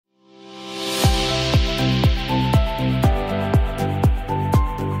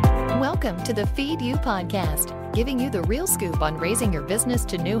Welcome to the Feed You podcast, giving you the real scoop on raising your business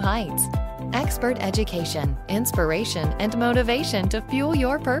to new heights. Expert education, inspiration, and motivation to fuel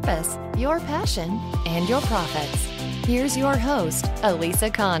your purpose, your passion, and your profits. Here's your host, Elisa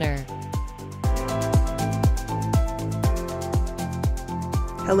Connor.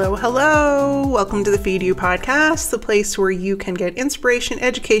 Hello, hello. Welcome to the Feed You podcast, the place where you can get inspiration,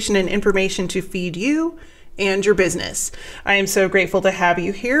 education, and information to feed you and your business. I am so grateful to have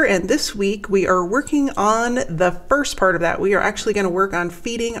you here. And this week we are working on the first part of that. We are actually going to work on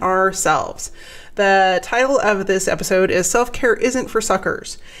feeding ourselves. The title of this episode is Self-Care Isn't for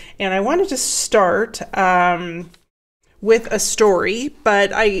Suckers. And I wanted to start with a story,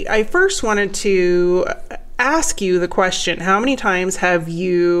 but I first wanted to ask you the question, how many times have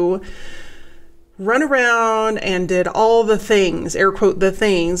you run around and did all the things, air quote, the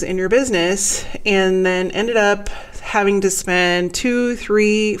things in your business, and then ended up having to spend 2,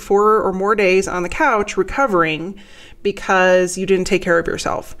 3, 4 or more days on the couch recovering because you didn't take care of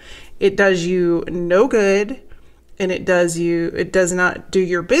yourself? It does you no good, and it does not do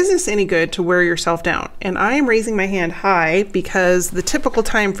your business any good to wear yourself down. And I am raising my hand high because the typical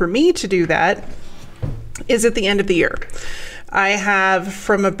time for me to do that is at the end of the year. I have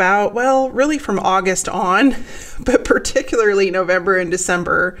from from August on, but particularly November and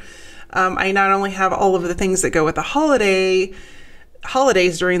December, I not only have all of the things that go with the holidays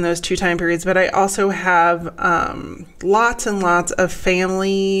during those two time periods, but I also have lots and lots of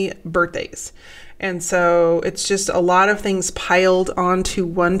family birthdays. And so it's just a lot of things piled onto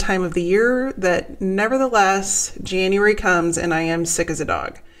one time of the year that nevertheless, January comes and I am sick as a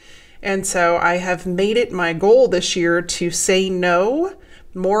dog. And so I have made it my goal this year to say no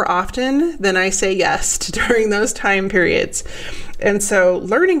more often than I say yes during those time periods. And so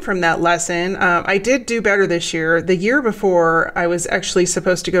learning from that lesson, I did do better this year. The year before, I was actually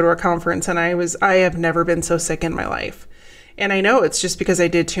supposed to go to a conference, and I have never been so sick in my life. And I know it's just because I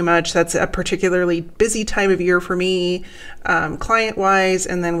did too much. That's a particularly busy time of year for me, client-wise.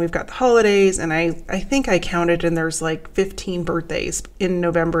 And then we've got the holidays, and I think I counted, and there's like 15 birthdays in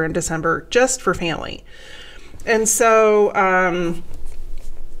November and December just for family. And so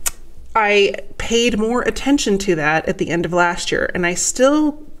I paid more attention to that at the end of last year, and I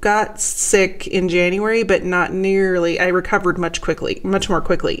still got sick in January, but not nearly. I recovered much more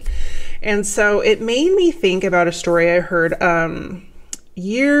quickly. And so it made me think about a story I heard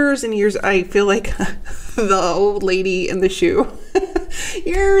years and years. I feel like the old lady in the shoe.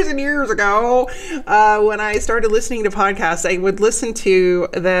 Years and years ago, when I started listening to podcasts, I would listen to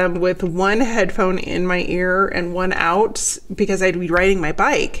them with one headphone in my ear and one out because I'd be riding my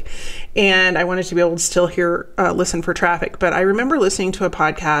bike, and I wanted to be able to still listen for traffic. But I remember listening to a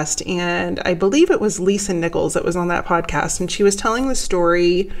podcast, and I believe it was Lisa Nichols that was on that podcast, and she was telling the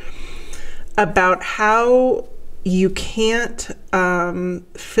story about how you can't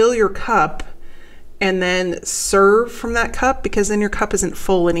fill your cup and then serve from that cup because then your cup isn't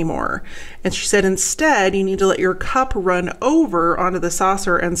full anymore. And she said instead you need to let your cup run over onto the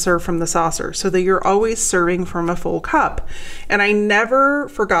saucer and serve from the saucer so that you're always serving from a full cup. And I never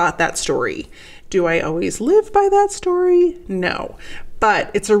forgot that story. Do I always live by that story? No. But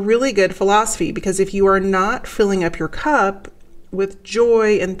it's a really good philosophy, because if you are not filling up your cup with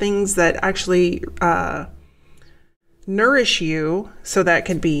joy and things that actually nourish you, so that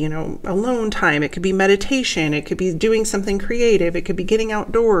could be, alone time, it could be meditation, it could be doing something creative, it could be getting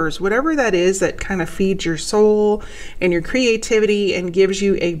outdoors, whatever that is that kind of feeds your soul and your creativity and gives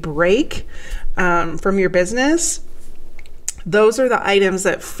you a break from your business. Those are the items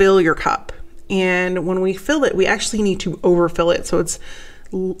that fill your cup. And when we fill it, we actually need to overfill it. So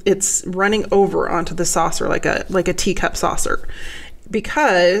it's running over onto the saucer like a teacup saucer.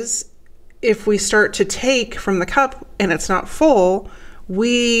 Because if we start to take from the cup and it's not full,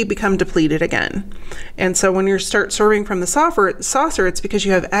 we become depleted again. And so when you start serving from the saucer, it's because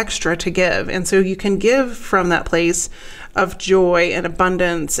you have extra to give. And so you can give from that place of joy and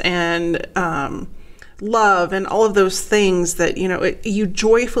abundance and love and all of those things that, you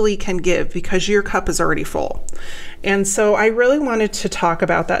joyfully can give because your cup is already full. And so I really wanted to talk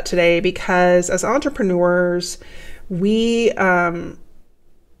about that today, because as entrepreneurs, we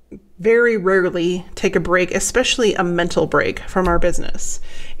very rarely take a break, especially a mental break from our business.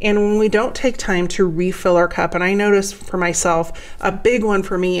 And when we don't take time to refill our cup, and I notice for myself, a big one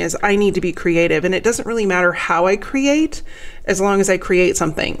for me is I need to be creative. And it doesn't really matter how I create, as long as I create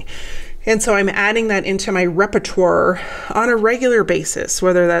something. And so I'm adding that into my repertoire on a regular basis,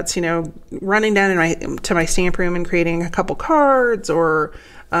 whether that's, running down to my stamp room and creating a couple cards, or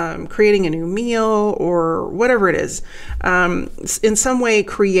creating a new meal, or whatever it is. In some way,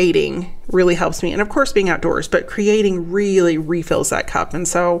 creating really helps me. And of course, being outdoors, but creating really refills that cup. And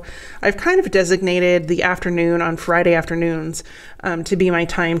so I've kind of designated the afternoon on Friday afternoons to be my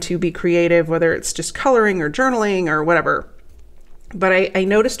time to be creative, whether it's just coloring or journaling or whatever. But I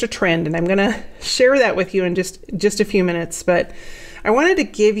noticed a trend, and I'm going to share that with you in just a few minutes. But I wanted to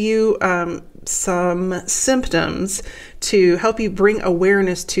give you some symptoms to help you bring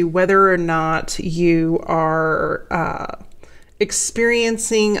awareness to whether or not you are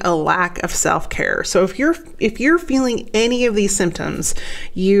experiencing a lack of self-care. So if you're feeling any of these symptoms,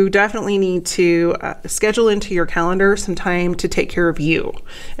 you definitely need to schedule into your calendar some time to take care of you.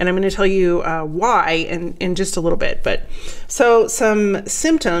 And I'm going to tell you why in just a little bit. But so some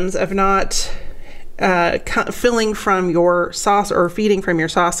symptoms of not filling from your saucer or feeding from your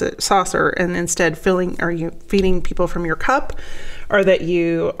saucer and instead feeding people from your cup, or that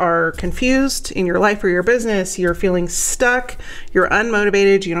you are confused in your life or your business, you're feeling stuck, you're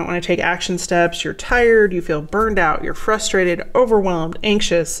unmotivated, you don't want to take action steps, you're tired, you feel burned out, you're frustrated, overwhelmed,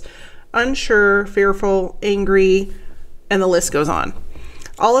 anxious, unsure, fearful, angry, and the list goes on.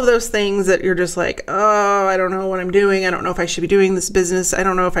 All of those things that you're just like, oh, I don't know what I'm doing. I don't know if I should be doing this business. I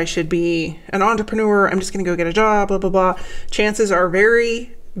don't know if I should be an entrepreneur. I'm just going to go get a job, blah, blah, blah. Chances are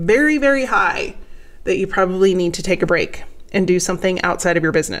very, very, very high that you probably need to take a break and do something outside of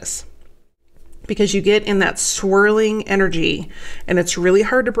your business, because you get in that swirling energy and it's really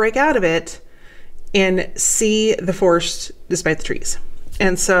hard to break out of it and see the forest despite the trees.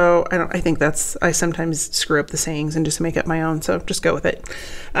 And so I sometimes screw up the sayings and just make up my own. So just go with it.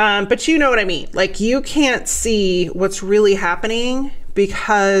 But you know what I mean? Like, you can't see what's really happening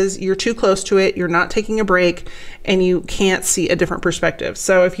because you're too close to it. You're not taking a break and you can't see a different perspective.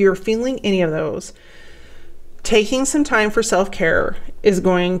 So if you're feeling any of those, taking some time for self-care is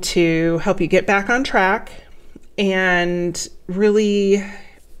going to help you get back on track and really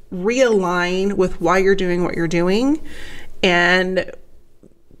realign with why you're doing what you're doing and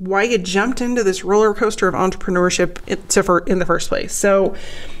why you jumped into this roller coaster of entrepreneurship in the first place. So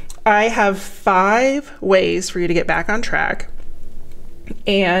I have 5 ways for you to get back on track.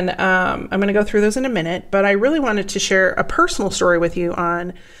 And I'm going to go through those in a minute, but I really wanted to share a personal story with you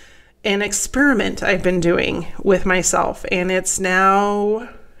on an experiment I've been doing with myself. And it's now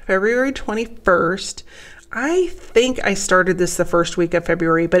February 21st. I think I started this the first week of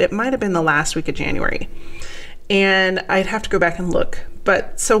February, but it might have been the last week of January. And I'd have to go back and look.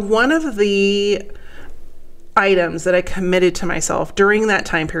 But so one of the items that I committed to myself during that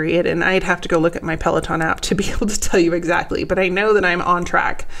time period, and I'd have to go look at my Peloton app to be able to tell you exactly, but I know that I'm on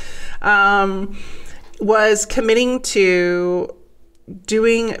track, was committing to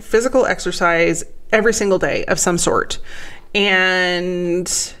doing physical exercise every single day of some sort. And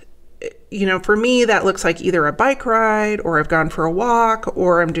for me, that looks like either a bike ride, or I've gone for a walk,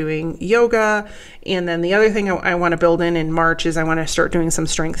 or I'm doing yoga. And then the other thing I want to build in March is I want to start doing some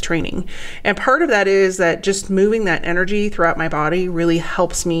strength training. And part of that is that just moving that energy throughout my body really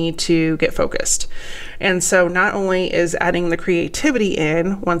helps me to get focused. And so not only is adding the creativity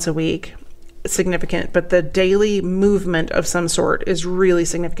in once a week significant, but the daily movement of some sort is really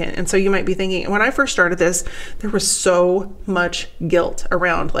significant. And so you might be thinking, when I first started this, there was so much guilt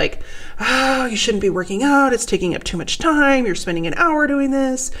around, like, oh, you shouldn't be working out. It's taking up too much time. You're spending an hour doing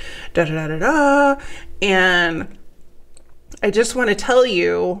this, da da da da da. And I just want to tell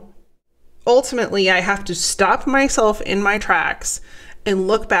you, ultimately, I have to stop myself in my tracks and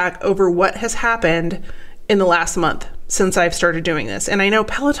look back over what has happened in the last month since I've started doing this. And I know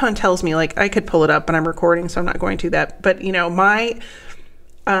Peloton tells me, like, I could pull it up, but I'm recording, so I'm not going to that. But, my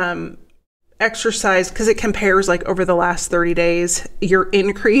exercise, because it compares like over the last 30 days, your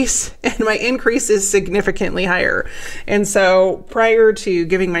increase, and my increase is significantly higher. And so prior to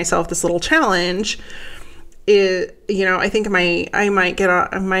giving myself this little challenge, I think I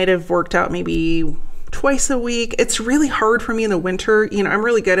might have worked out maybe twice a week. It's really hard for me in the winter. I'm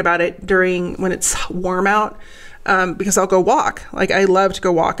really good about it when it's warm out. Because I'll go walk. Like, I love to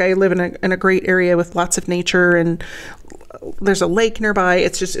go walk. I live in a great area with lots of nature, and there's a lake nearby.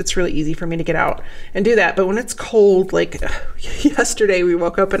 It's really easy for me to get out and do that. But when it's cold, like yesterday we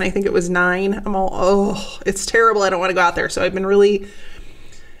woke up and I think it was 9. I'm all, oh, it's terrible. I don't want to go out there. So I've been really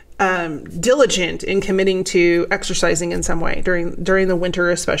diligent in committing to exercising in some way during the winter,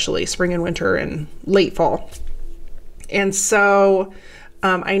 especially spring and winter and late fall. And so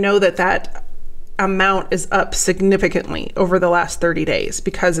I know that amount is up significantly over the last 30 days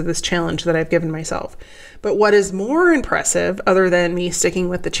because of this challenge that I've given myself. But what is more impressive, other than me sticking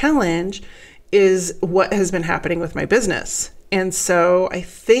with the challenge, is what has been happening with my business. And so I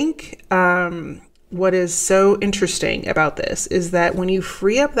think what is so interesting about this is that when you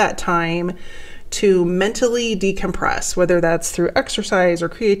free up that time to mentally decompress, whether that's through exercise or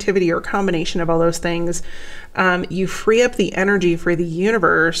creativity or a combination of all those things, you free up the energy for the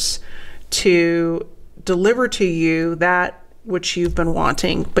universe to deliver to you that which you've been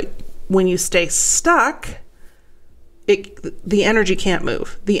wanting. But when you stay stuck, the energy can't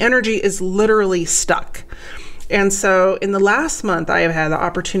move. The energy is literally stuck. And so in the last month, I have had the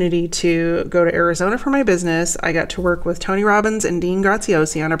opportunity to go to Arizona for my business. I got to work with Tony Robbins and Dean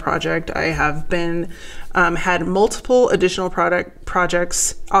Graziosi on a project. I have been had multiple additional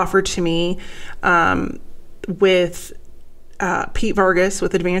projects offered to me with Pete Vargas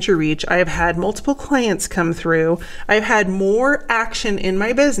with Advance Your Reach. I have had multiple clients come through. I've had more action in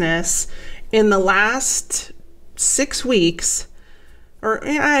my business in the last 6 weeks, or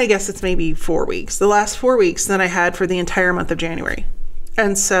I guess it's maybe 4 weeks, the last 4 weeks than I had for the entire month of January.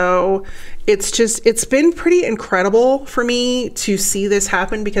 And so it's been pretty incredible for me to see this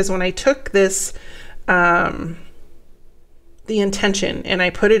happen, because when I took this, the intention, and I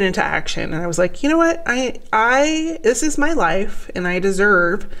put it into action, and I was like, you know what, this is my life, and I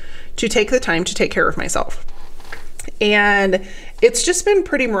deserve to take the time to take care of myself. And it's just been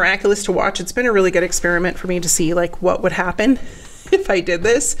pretty miraculous to watch. It's been a really good experiment for me to see like what would happen if I did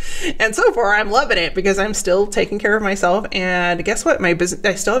this. And so far I'm loving it, because I'm still taking care of myself. And guess what?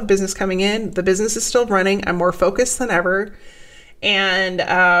 I still have business coming in. The business is still running. I'm more focused than ever. And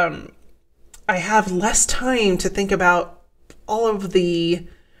I have less time to think about all of the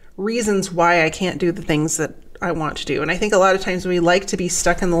reasons why I can't do the things that I want to do. And I think a lot of times we like to be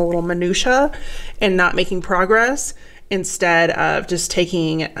stuck in the little minutia and not making progress, instead of just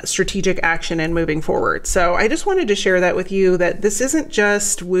taking strategic action and moving forward. So I just wanted to share that with you, that this isn't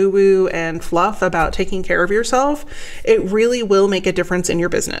just woo-woo and fluff about taking care of yourself. It really will make a difference in your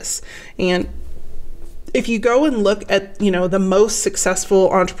business. And if you go and look at, the most successful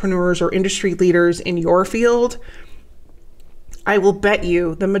entrepreneurs or industry leaders in your field, I will bet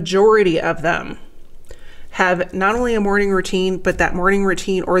you the majority of them have not only a morning routine, but that morning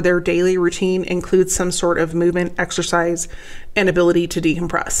routine or their daily routine includes some sort of movement, exercise, and ability to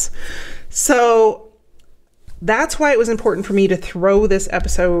decompress. So that's why it was important for me to throw this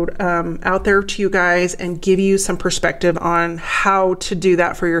episode out there to you guys and give you some perspective on how to do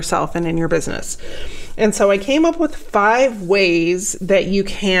that for yourself and in your business. And so I came up with 5 ways that you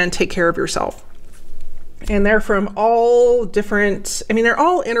can take care of yourself. And they're from all different, they're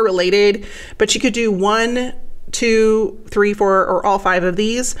all interrelated, but you could do 1, 2, 3, 4, or all 5 of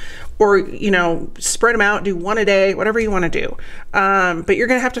these, or, spread them out, do 1 a day, whatever you want to do. But you're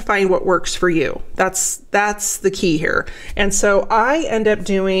going to have to find what works for you. That's the key here. And so I end up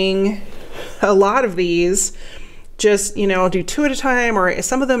doing a lot of these, just, I'll do 2 at a time, or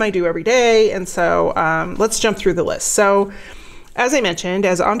some of them I do every day. And so let's jump through the list. So as I mentioned,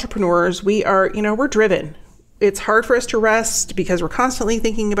 as entrepreneurs, we are, we're driven. It's hard for us to rest because we're constantly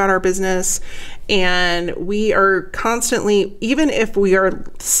thinking about our business, and we are constantly, even if we are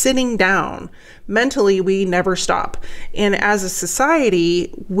sitting down, mentally, we never stop. And as a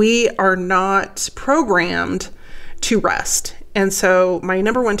society, we are not programmed to rest. And so my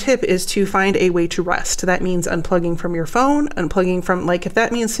number 1 tip is to find a way to rest. That means unplugging from your phone, unplugging from, if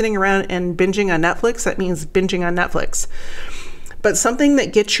that means sitting around and binging on Netflix, that means binging on Netflix. But something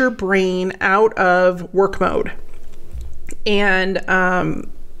that gets your brain out of work mode. And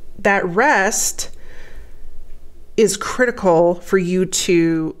that rest is critical for you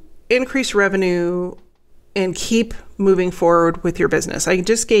to increase revenue and keep moving forward with your business. I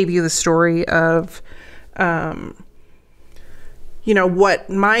just gave you the story of, what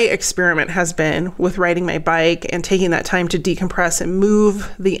my experiment has been with riding my bike and taking that time to decompress and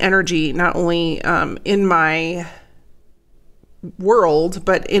move the energy, not only in my world,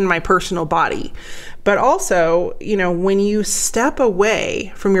 but in my personal body. But also, when you step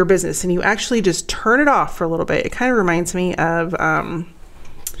away from your business and you actually just turn it off for a little bit, it kind of reminds me of,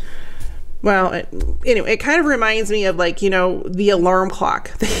 it kind of reminds me of the alarm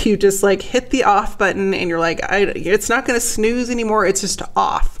clock that you just hit the off button and you're it's not going to snooze anymore. It's just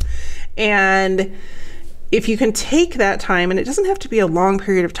off. And if you can take that time, and it doesn't have to be a long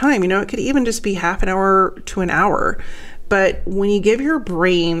period of time, it could even just be half an hour to an hour. But when you give your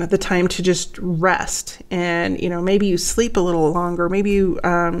brain the time to just rest, and, maybe you sleep a little longer, maybe you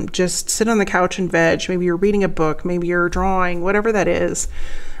just sit on the couch and veg, maybe you're reading a book, maybe you're drawing, whatever that is.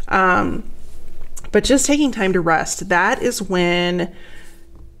 But just taking time to rest, that is when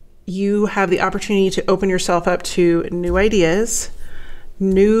you have the opportunity to open yourself up to new ideas,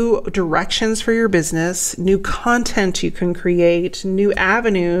 new directions for your business, new content you can create, new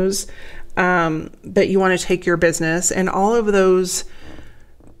avenues that you want to take your business, and all of those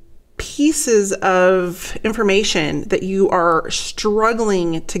pieces of information that you are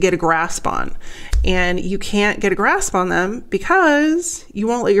struggling to get a grasp on. And you can't get a grasp on them because you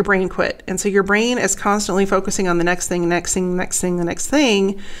won't let your brain quit. And so your brain is constantly focusing on the next thing, next thing, next thing, the next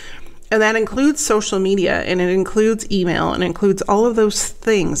thing. And that includes social media, and it includes email, and it includes all of those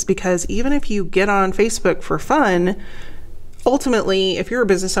things, because even if you get on Facebook for fun, ultimately, if you're a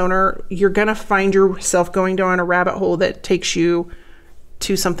business owner, you're going to find yourself going down a rabbit hole that takes you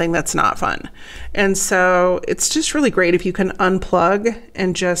to something that's not fun. And so it's just really great if you can unplug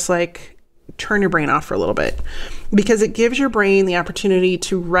and just like turn your brain off for a little bit, because it gives your brain the opportunity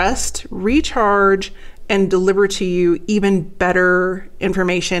to rest, recharge, and deliver to you even better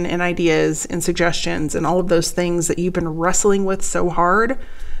information and ideas and suggestions, and all of those things that you've been wrestling with so hard.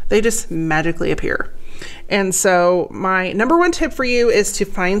 They just magically appear. And so my number one tip for you is to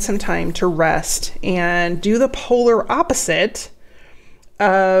find some time to rest and do the polar opposite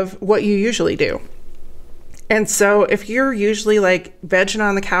of what you usually do. And so if you're usually like vegging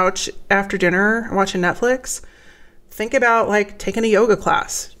on the couch after dinner watching Netflix, think about like taking a yoga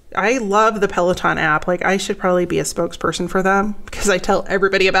class. I love the Peloton app. Like, I should probably be a spokesperson for them because I tell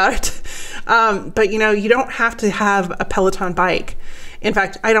everybody about it. But you know, you don't have to have a Peloton bike. In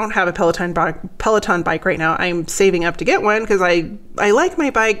fact, I don't have a Peloton bike right now. I'm saving up to get one because I like my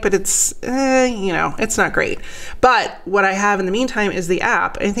bike, but it's, you know, it's not great. But what I have in the meantime is the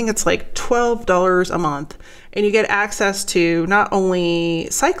app. I think it's like $12 a month. And you get access to not only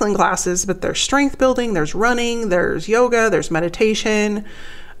cycling classes, but there's strength building, there's running, there's yoga, there's meditation.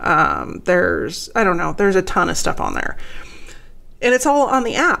 There's a ton of stuff on there. And it's all on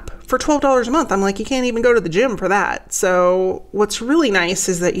the app for $12 a month. I'm like, you can't even go to the gym for that. So what's really nice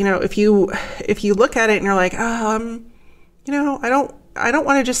is that, you know, if you look at it and you're like, you know, I don't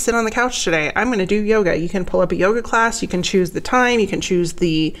want to just sit on the couch today. I'm going to do yoga. You can pull up a yoga class. You can choose the time. You can choose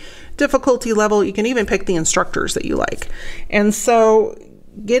the difficulty level. You can even pick the instructors that you like. And so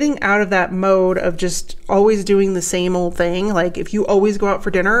getting out of that mode of just always doing the same old thing, like if you always go out for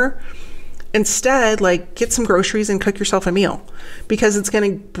dinner, instead, like, get some groceries and cook yourself a meal, because it's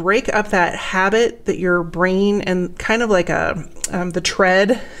going to break up that habit that your brain, and kind of like the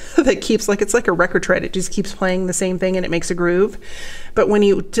tread that keeps, like, it's like a record tread. It just keeps playing the same thing and it makes a groove. But when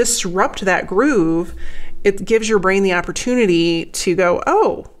you disrupt that groove, it gives your brain the opportunity to go,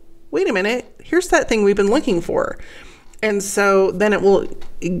 oh, wait a minute, here's that thing we've been looking for. And so then it will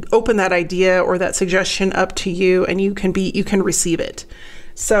open that idea or that suggestion up to you, and you can receive it.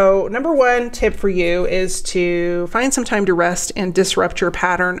 So number one tip for you is to find some time to rest and disrupt your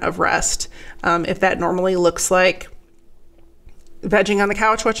pattern of rest. If that normally looks like vegging on the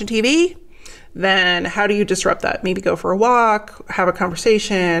couch watching TV, then how do you disrupt that? Maybe go for a walk, have a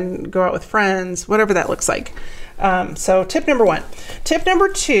conversation, go out with friends, whatever that looks like. So tip number one. Tip number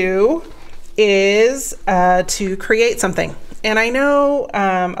two is to create something. And I know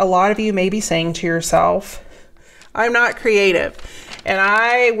a lot of you may be saying to yourself, I'm not creative. And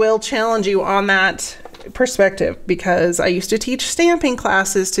I will challenge you on that perspective, because I used to teach stamping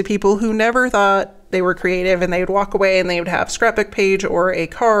classes to people who never thought they were creative, and they would walk away and they would have a scrapbook page or a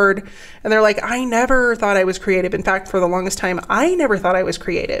card, and they're like, I never thought I was creative. In fact, for the longest time, I never thought I was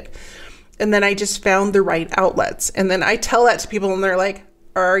creative. And then I just found the right outlets. And then I tell that to people and they're like,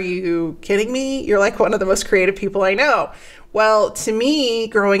 are you kidding me? You're like one of the most creative people I know. Well, to me,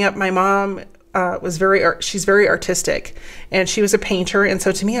 growing up, my mom she's very artistic, and she was a painter. And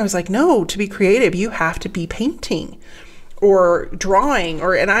so to me, I was like, no, to be creative, you have to be painting or drawing,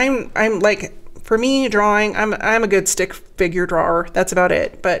 and I'm like, for me, drawing, I'm a good stick figure drawer. That's about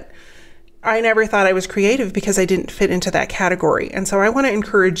it. But I never thought I was creative because I didn't fit into that category. And so I want to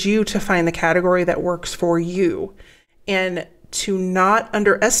encourage you to find the category that works for you, and to not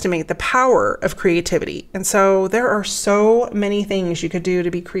underestimate the power of creativity. And so there are so many things you could do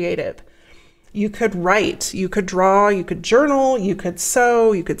to be creative. You could write, you could draw, you could journal, you could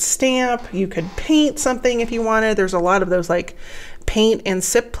sew, you could stamp, you could paint something if you wanted. There's a lot of those like paint and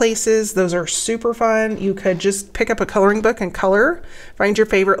sip places. Those are super fun. You could just pick up a coloring book and color. Find your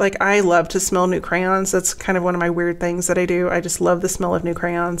favorite. Like, I love to smell new crayons. That's kind of one of my weird things that I do. I just love the smell of new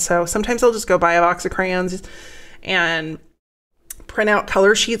crayons. So sometimes I'll just go buy a box of crayons and print out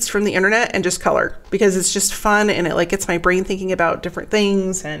color sheets from the internet and just color, because it's just fun, and it like gets my brain thinking about different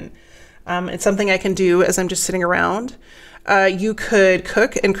things, and it's something I can do as I'm just sitting around. You could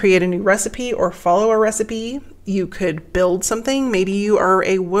cook and create a new recipe or follow a recipe. You could build something. Maybe you are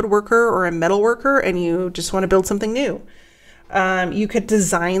a woodworker or a metal worker and you just want to build something new. You could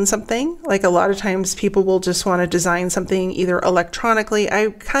design something. Like a lot of times people will just want to design something either electronically. I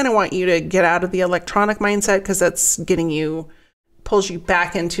kind of want you to get out of the electronic mindset because that's pulls you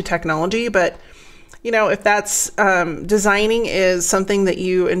back into technology. But, if that's designing is something that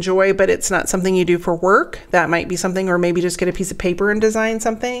you enjoy, but it's not something you do for work, that might be something, or maybe just get a piece of paper and design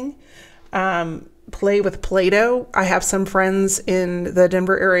something. Play with Play-Doh. I have some friends in the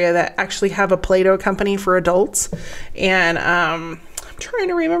Denver area that actually have a Play-Doh company for adults. And I'm trying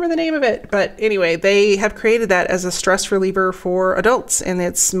to remember the name of it. But anyway, they have created that as a stress reliever for adults. And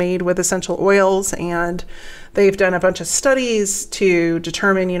it's made with essential oils. And they've done a bunch of studies to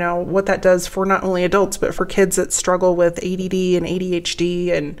determine, what that does for not only adults, but for kids that struggle with ADD and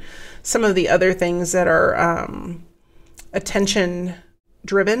ADHD and some of the other things that are attention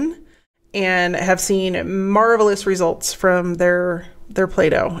driven, and have seen marvelous results from their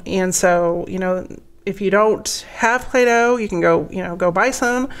Play-Doh. And so, if you don't have Play-Doh, you can go buy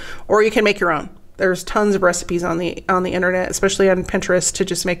some, or you can make your own. There's tons of recipes on the internet, especially on Pinterest, to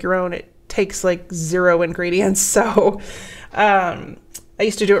just make your own. It takes like 0 ingredients. So, I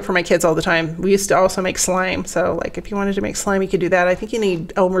used to do it for my kids all the time. We used to also make slime. So like if you wanted to make slime, you could do that. I think you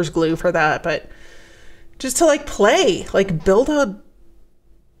need Elmer's glue for that, but just to play, build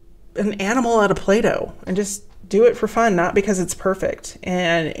an animal out of Play-Doh and just do it for fun, not because it's perfect.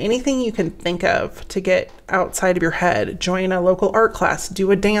 And anything you can think of to get outside of your head, join a local art class,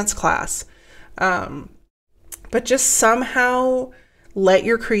 do a dance class, but just somehow let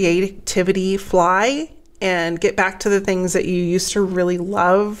your creativity fly and get back to the things that you used to really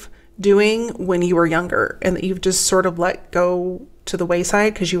love doing when you were younger and that you've just sort of let go to the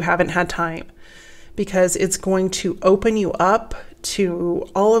wayside because you haven't had time, because it's going to open you up to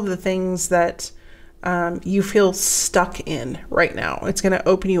all of the things that you feel stuck in right now. It's going to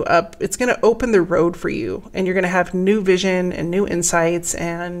open you up. It's going to open the road for you, and you're going to have new vision and new insights.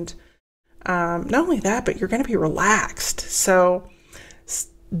 And not only that, but you're going to be relaxed. So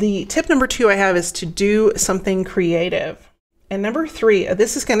the tip number 2 I have is to do something creative. And number 3,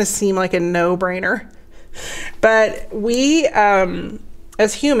 this is going to seem like a no-brainer, but we,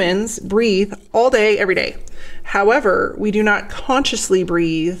 as humans, breathe all day, every day. However, we do not consciously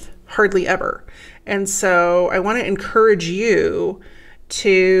breathe hardly ever. And so I want to encourage you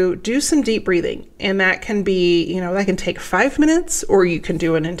to do some deep breathing. And that can be, that can take 5 minutes, or you can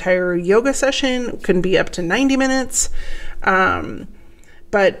do an entire yoga session. It can be up to 90 minutes.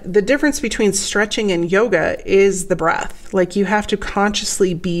 But the difference between stretching and yoga is the breath. You have to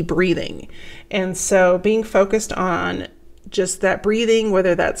consciously be breathing. And so being focused on just that breathing,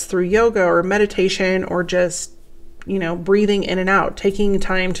 whether that's through yoga or meditation or just, breathing in and out, taking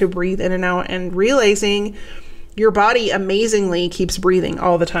time to breathe in and out and realizing your body amazingly keeps breathing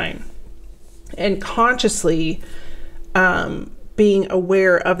all the time, and consciously being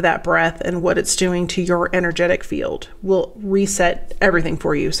aware of that breath and what it's doing to your energetic field will reset everything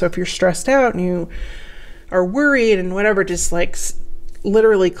for you. So if you're stressed out and you are worried and whatever, just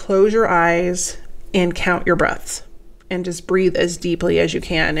literally close your eyes and count your breaths and just breathe as deeply as you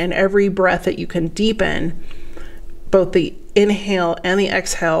can. And every breath that you can deepen, both the inhale and the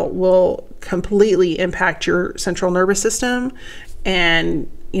exhale, will completely impact your central nervous system. And,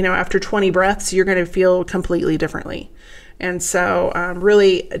 after 20 breaths, you're going to feel completely differently. And so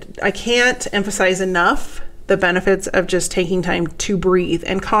really, I can't emphasize enough the benefits of just taking time to breathe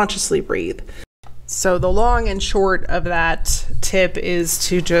and consciously breathe. So the long and short of that tip is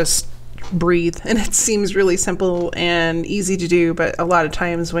to just breathe. And it seems really simple and easy to do, but a lot of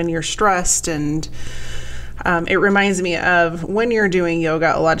times when you're stressed, and it reminds me of when you're doing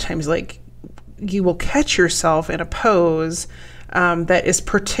yoga, a lot of times you will catch yourself in a pose that is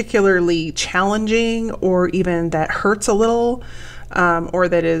particularly challenging, or even that hurts a little, or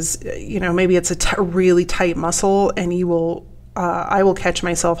that is, maybe it's a really tight muscle, and I will catch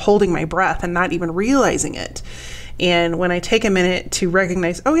myself holding my breath and not even realizing it. And when I take a minute to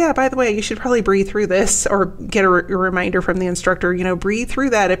recognize, oh yeah, by the way, you should probably breathe through this, or get a reminder from the instructor, breathe through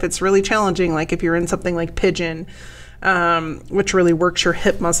that if it's really challenging, like if you're in something like pigeon, which really works your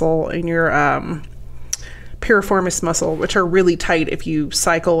hip muscle and your piriformis muscle, which are really tight if you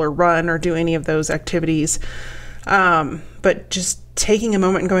cycle or run or do any of those activities. But just taking a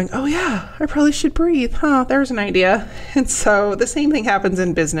moment and going, oh yeah, I probably should breathe. There's an idea. And so the same thing happens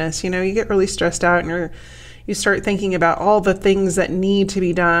in business. You get really stressed out, and you start thinking about all the things that need to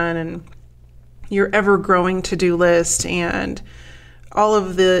be done, and your ever growing to-do list, and all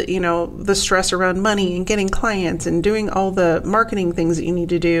of the, the stress around money and getting clients and doing all the marketing things that you need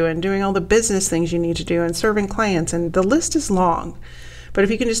to do and doing all the business things you need to do and serving clients. And the list is long. But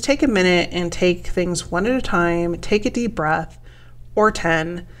if you can just take a minute and take things one at a time, take a deep breath, or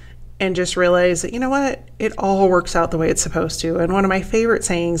 10 and just realize that, you know what, it all works out the way it's supposed to. And one of my favorite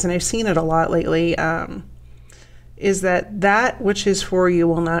sayings, and I've seen it a lot lately, is that which is for you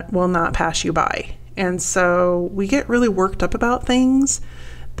will not pass you by. And so we get really worked up about things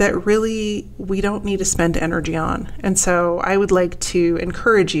that really we don't need to spend energy on. And so I would like to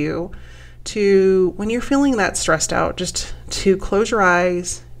encourage you to, when you're feeling that stressed out, just to close your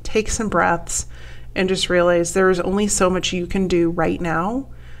eyes, take some breaths, and just realize there is only so much you can do right now.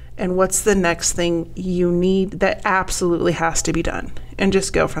 And what's the next thing you need that absolutely has to be done? And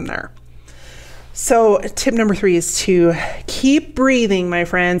just go from there. So tip number 3 is to keep breathing, my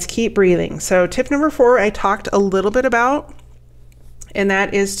friends, keep breathing. So tip number 4, I talked a little bit about, and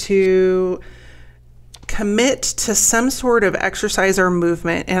that is to commit to some sort of exercise or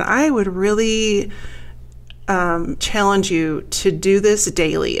movement. And I would really challenge you to do this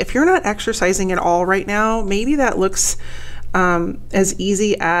daily. If you're not exercising at all right now, maybe that looks as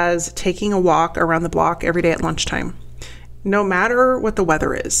easy as taking a walk around the block every day at lunchtime. No matter what the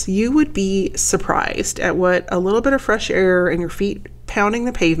weather is, you would be surprised at what a little bit of fresh air and your feet pounding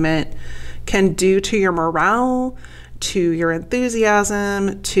the pavement can do to your morale, to your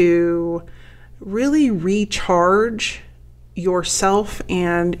enthusiasm, to really recharge yourself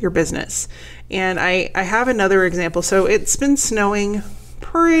and your business. And I have another example. So it's been snowing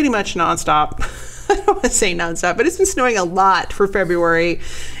pretty much nonstop. I don't want to say nonstop, but it's been snowing a lot for February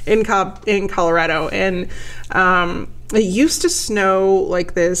in Colorado. And it used to snow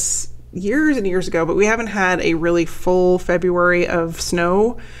like this years and years ago, but we haven't had a really full February of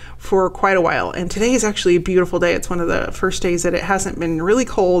snow for quite a while. And today is actually a beautiful day. It's one of the first days that it hasn't been really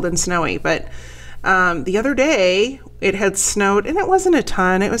cold and snowy. But the other day it had snowed, and it wasn't a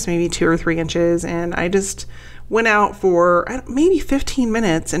ton. It was maybe 2 or 3 inches. And I just went out for maybe 15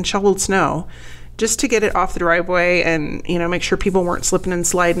 minutes and shoveled snow just to get it off the driveway and, make sure people weren't slipping and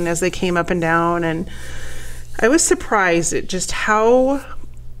sliding as they came up and down. And I was surprised at just how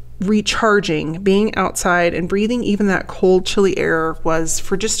recharging being outside and breathing even that cold, chilly air was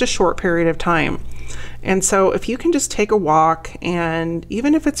for just a short period of time. And so if you can just take a walk, and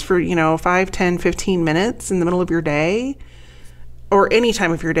even if it's for, 5, 10, 15 minutes in the middle of your day, or any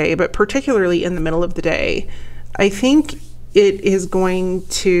time of your day, but particularly in the middle of the day, I think it is going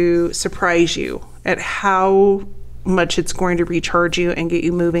to surprise you at how much it's going to recharge you and get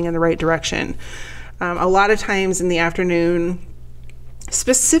you moving in the right direction. A lot of times in the afternoon,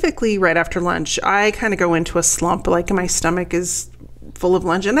 specifically right after lunch, I kind of go into a slump, like my stomach is full of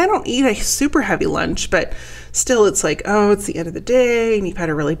lunch, and I don't eat a super heavy lunch, but still it's like, oh, it's the end of the day and you've had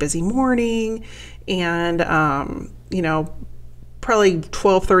a really busy morning, and probably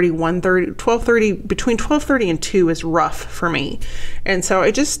 12:30, 1:30, 12:30, between 12:30 and 2 is rough for me. And so I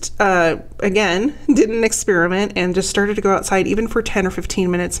just, again, did an experiment and just started to go outside even for 10 or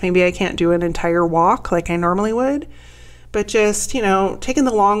 15 minutes. Maybe I can't do an entire walk like I normally would, but just, taking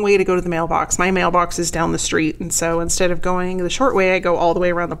the long way to go to the mailbox. My mailbox is down the street. And so instead of going the short way, I go all the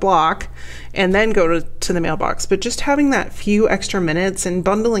way around the block and then go to the mailbox. But just having that few extra minutes and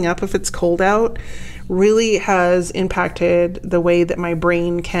bundling up if it's cold out really has impacted the way that my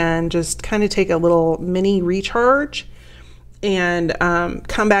brain can just kind of take a little mini recharge and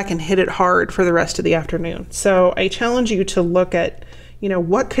come back and hit it hard for the rest of the afternoon. So I challenge you to look at,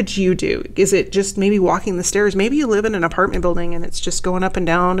 what could you do? Is it just maybe walking the stairs? Maybe you live in an apartment building and it's just going up and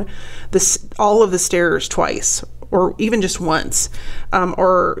down all of the stairs twice, or even just once,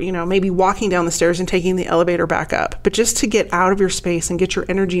 or maybe walking down the stairs and taking the elevator back up. But just to get out of your space and get your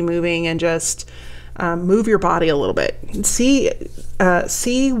energy moving and just move your body a little bit. See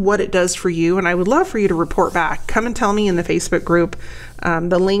what it does for you. And I would love for you to report back. Come and tell me in the Facebook group.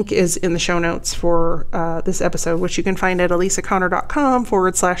 The link is in the show notes for this episode, which you can find at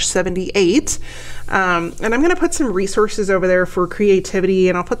alisaconner.com/78. And I'm going to put some resources over there for creativity,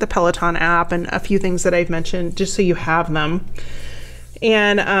 and I'll put the Peloton app and a few things that I've mentioned just so you have them.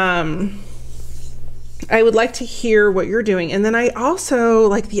 And I would like to hear what you're doing. And then I also,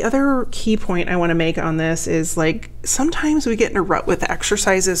 the other key point I want to make on this is, sometimes we get in a rut with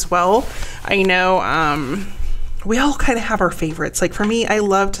exercise as well. I know we all kind of have our favorites. Like for me, I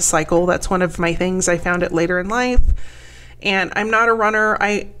love to cycle. That's one of my things. I found it later in life. And I'm not a runner.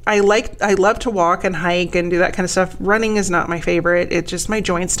 I love to walk and hike and do that kind of stuff. Running is not my favorite. It's just my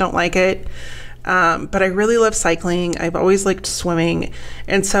joints don't like it. But I really love cycling. I've always liked swimming.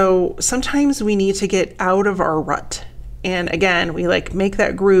 And so sometimes we need to get out of our rut. And again, we make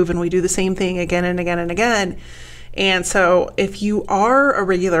that groove and we do the same thing again and again and again. And so if you are a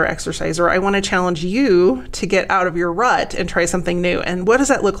regular exerciser, I want to challenge you to get out of your rut and try something new. And what does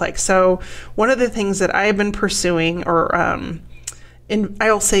that look like? So one of the things that I've been pursuing, or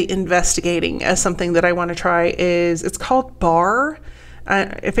I'll say investigating as something that I want to try is, it's called barre.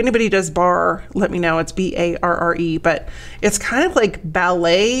 If anybody does barre, let me know. It's BARRE, but it's kind of like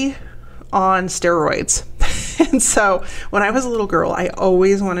ballet on steroids. And so when I was a little girl, I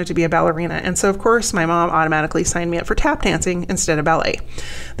always wanted to be a ballerina. And so, of course, my mom automatically signed me up for tap dancing instead of ballet.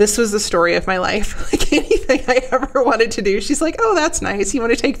 This was the story of my life. Like anything I ever wanted to do, she's like, oh, that's nice. You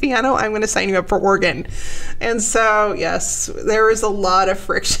want to take piano? I'm going to sign you up for organ. And so, yes, there was a lot of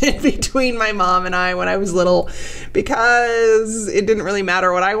friction between my mom and I when I was little, because it didn't really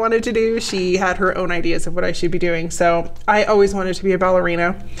matter what I wanted to do. She had her own ideas of what I should be doing. So I always wanted to be a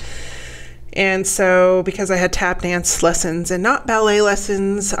ballerina. And so because I had tap dance lessons and not ballet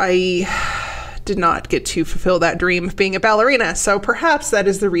lessons, I did not get to fulfill that dream of being a ballerina. So perhaps that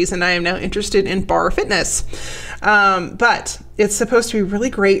is the reason I am now interested in barre fitness. But it's supposed to be really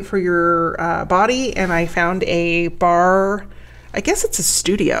great for your body. And I found a barre, I guess it's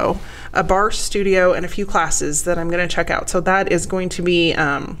a barre studio and a few classes that I'm going to check out. So that is going to be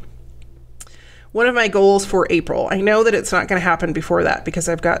one of my goals for April. I know that it's not going to happen before that because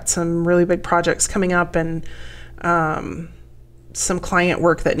I've got some really big projects coming up and some client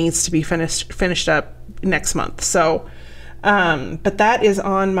work that needs to be finished up next month. So, but that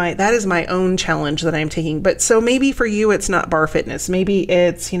is my own challenge that I'm taking. But so maybe for you, it's not barre fitness. Maybe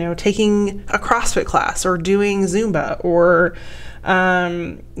it's, taking a CrossFit class or doing Zumba, or,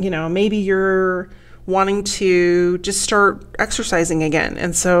 maybe you're wanting to just start exercising again.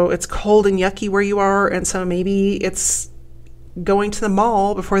 And so it's cold and yucky where you are. And so maybe it's going to the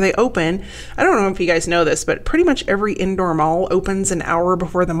mall before they open. I don't know if you guys know this, but pretty much every indoor mall opens an hour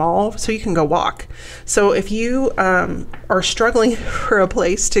before the mall, so you can go walk. So if you are struggling for a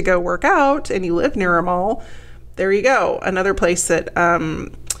place to go work out and you live near a mall, there you go. Another place that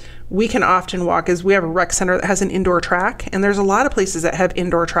we can often walk is, we have a rec center that has an indoor track, and there's a lot of places that have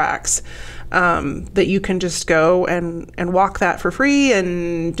indoor tracks that you can just go and walk that for free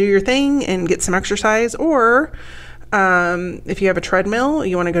and do your thing and get some exercise. Or if you have a treadmill,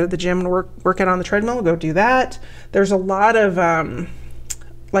 you want to go to the gym and work out on the treadmill, go do that. There's a lot of,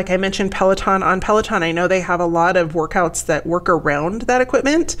 like I mentioned, Peloton. On Peloton, I know they have a lot of workouts that work around that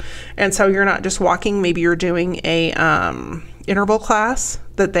equipment. And so you're not just walking, maybe you're doing a interval class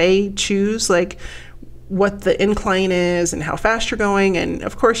that they choose, like what the incline is and how fast you're going. And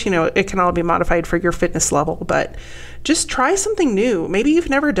of course, it can all be modified for your fitness level, but just try something new. Maybe you've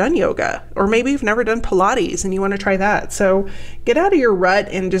never done yoga, or maybe you've never done Pilates and you want to try that. So get out of your rut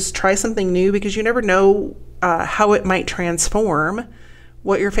and just try something new, because you never know how it might transform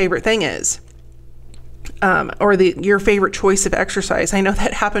what your favorite thing is. Or your favorite choice of exercise. I know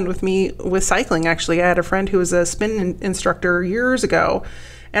that happened with me with cycling. Actually, I had a friend who was a spin instructor years ago,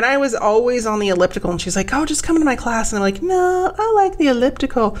 and I was always on the elliptical, and she's like, oh, just come to my class. And I'm like, no, I like the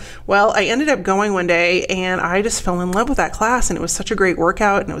elliptical. Well, I ended up going one day, and I just fell in love with that class, and it was such a great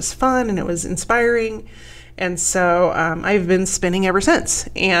workout, and it was fun, and it was inspiring. And so I've been spinning ever since.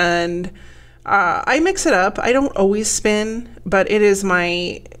 And I mix it up. I don't always spin, but it is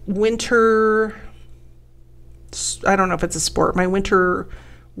my winter, I don't know if it's a sport, my winter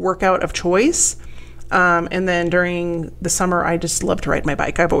workout of choice. And then during the summer, I just love to ride my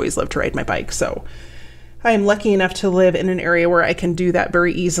bike. I've always loved to ride my bike. So I am lucky enough to live in an area where I can do that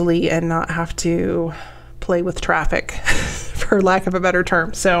very easily and not have to play with traffic, for lack of a better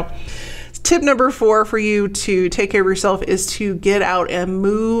term. So tip number 4 for you to take care of yourself is to get out and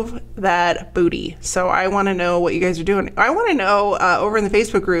move that booty. So I want to know what you guys are doing. I want to know over in the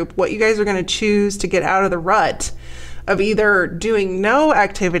Facebook group what you guys are going to choose to get out of the rut of either doing no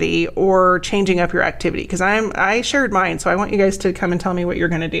activity or changing up your activity, because I shared mine. So I want you guys to come and tell me what you're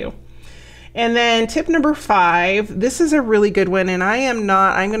going to do. And then tip number 5, this is a really good one. And I'm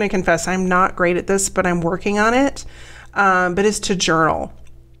going to confess, I'm not great at this, but I'm working on it. But it's to journal.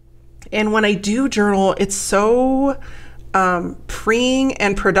 And when I do journal, it's so freeing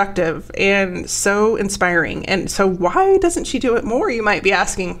and productive and so inspiring. And so why doesn't she do it more? You might be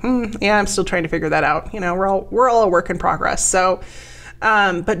asking. Yeah, I'm still trying to figure that out. We're all a work in progress. So,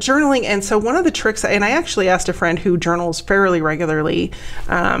 but journaling. And so one of the tricks, and I actually asked a friend who journals fairly regularly,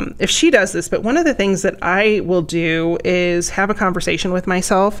 if she does this, but one of the things that I will do is have a conversation with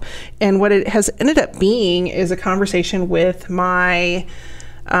myself. And what it has ended up being is a conversation with my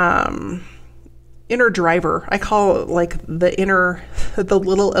inner driver. I call it like the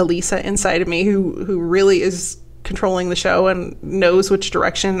little Elisa inside of me who really is controlling the show and knows which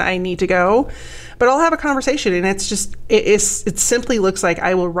direction I need to go. But I'll have a conversation, and it's just, it simply looks like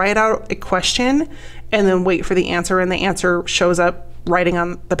I will write out a question and then wait for the answer, and the answer shows up writing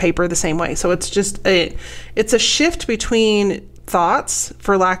on the paper the same way. So it's just it's a shift between thoughts,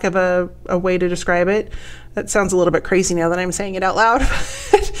 for lack of a way to describe it. That sounds a little bit crazy now that I'm saying it out loud.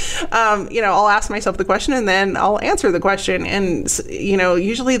 I'll ask myself the question and then I'll answer the question. And,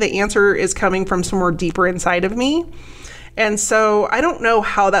 usually the answer is coming from somewhere deeper inside of me. And so I don't know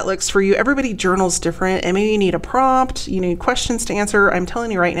how that looks for you. Everybody journals different, and maybe you need a prompt, you need questions to answer. I'm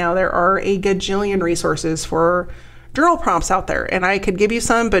telling you right now, there are a gajillion resources for journal prompts out there, and I could give you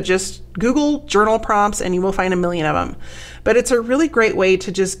some, but just Google journal prompts and you will find a million of them. But it's a really great way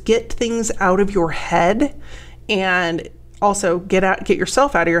to just get things out of your head, and also get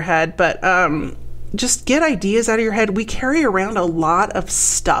yourself out of your head, but just get ideas out of your head. We carry around a lot of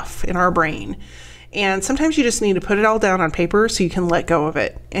stuff in our brain. And sometimes you just need to put it all down on paper so you can let go of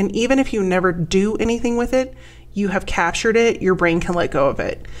it. And even if you never do anything with it, you have captured it, your brain can let go of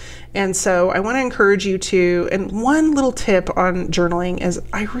it. And so I want to encourage you to, and one little tip on journaling is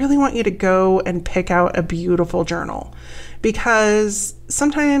I really want you to go and pick out a beautiful journal. Because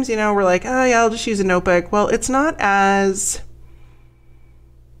sometimes, we're like, oh yeah, I'll just use a notebook. Well, it's not as,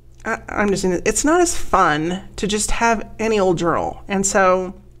 it's not as fun to just have any old journal. And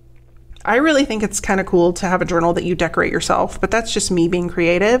so I really think it's kind of cool to have a journal that you decorate yourself, but that's just me being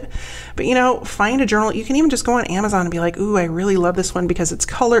creative. But find a journal. You can even just go on Amazon and be like, ooh, I really love this one because of the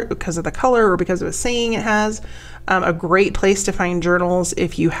color, or because of a saying it has. A great place to find journals,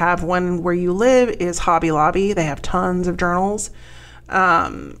 if you have one where you live, is Hobby Lobby. They have tons of journals.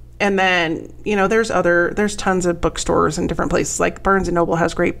 And then, there's tons of bookstores and different places, like Barnes & Noble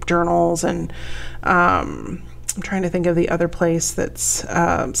has great journals, and I'm trying to think of the other place that's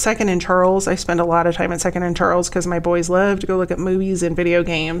Second and Charles. I spend a lot of time at Second and Charles because my boys love to go look at movies and video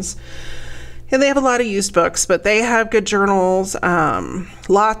games. And they have a lot of used books, but they have good journals.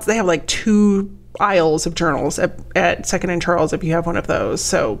 Lots. They have like 2 aisles of journals at Second and Charles if you have one of those.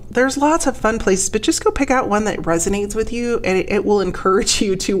 So there's lots of fun places, but just go pick out one that resonates with you, and it will encourage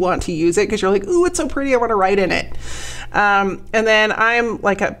you to want to use it because you're like, ooh, it's so pretty, I want to write in it. And then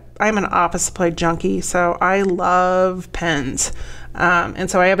I'm an office supply junkie, so I love pens.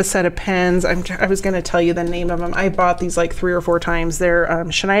 And so I have a set of pens. I was going to tell you the name of them. I bought these like 3 or 4 times. They're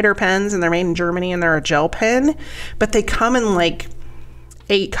Schneider pens, and they're made in Germany, and they're a gel pen, but they come in like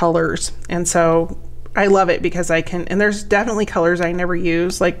 8 colors. And so I love it because and there's definitely colors I never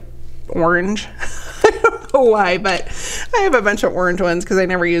use, like orange. I don't know why, but I have a bunch of orange ones because I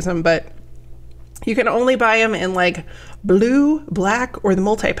never use them, but you can only buy them in like blue, black, or the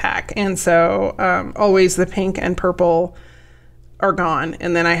multi-pack. And so always the pink and purple are gone.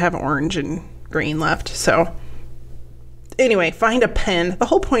 And then I have orange and green left. So anyway, find a pen. The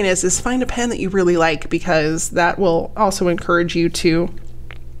whole point is find a pen that you really like, because that will also encourage you to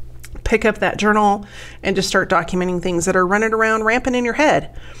pick up that journal and just start documenting things that are running around rampant in your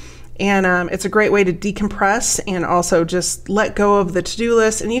head. And it's a great way to decompress and also just let go of the to-do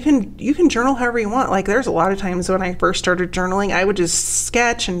list. And you can journal however you want. Like there's a lot of times when I first started journaling, I would just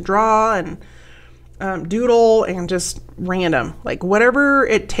sketch and draw and doodle and just random. Like whatever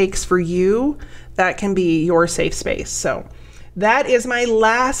it takes for you, that can be your safe space. So that is my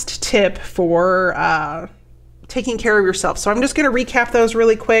last tip for taking care of yourself. So I'm just going to recap those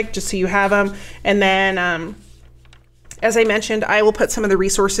really quick just so you have them. And then as I mentioned, I will put some of the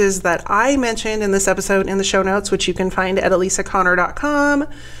resources that I mentioned in this episode in the show notes, which you can find at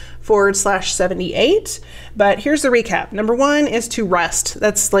elisaconnor.com/78. But here's the recap. Number 1 is to rest.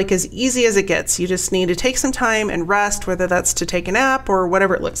 That's like as easy as it gets. You just need to take some time and rest, whether that's to take a nap or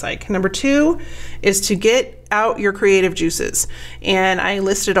whatever it looks like. Number 2 is to get out your creative juices. And I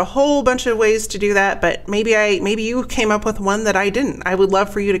listed a whole bunch of ways to do that, but maybe you came up with one that I didn't. I would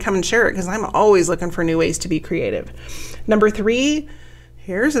love for you to come and share it because I'm always looking for new ways to be creative. Number 3,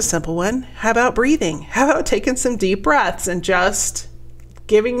 here's a simple one. How about breathing? How about taking some deep breaths and just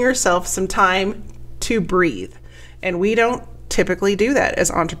giving yourself some time to breathe? And we don't typically do that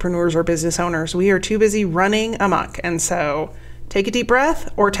as entrepreneurs or business owners. We are too busy running amok. And so take a deep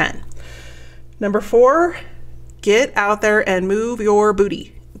breath, or 10. Number 4, get out there and move your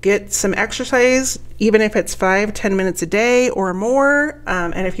booty. Get some exercise, even if it's 5-10 minutes a day or more.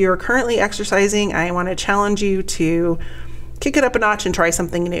 And if you're currently exercising, I want to challenge you to kick it up a notch and try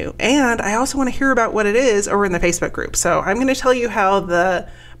something new. And I also want to hear about what it is over in the Facebook group. So I'm going to tell you how the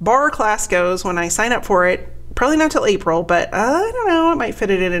bar class goes when I sign up for it. Probably not till April, but I don't know. I might fit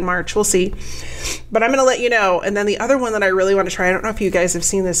it in March. We'll see. But I'm going to let you know. And then the other one that I really want to try, I don't know if you guys have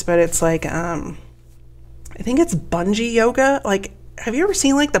seen this, but it's like, I think it's bungee yoga. Like, have you ever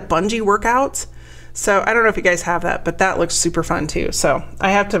seen like the bungee workouts? So I don't know if you guys have that, but that looks super fun too. So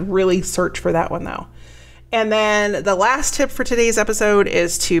I have to really search for that one though. And then the last tip for today's episode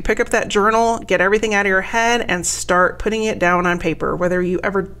is to pick up that journal, get everything out of your head, and start putting it down on paper. Whether you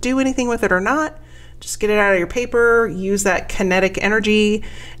ever do anything with it or not, just get it out of your paper, use that kinetic energy,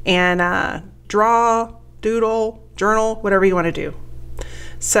 and draw, doodle, journal, whatever you want to do.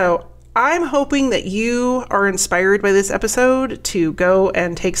 So I'm hoping that you are inspired by this episode to go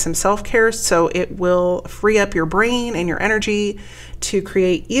and take some self-care so it will free up your brain and your energy to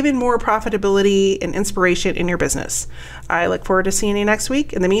create even more profitability and inspiration in your business. I look forward to seeing you next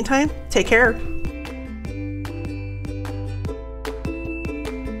week. In the meantime, take care.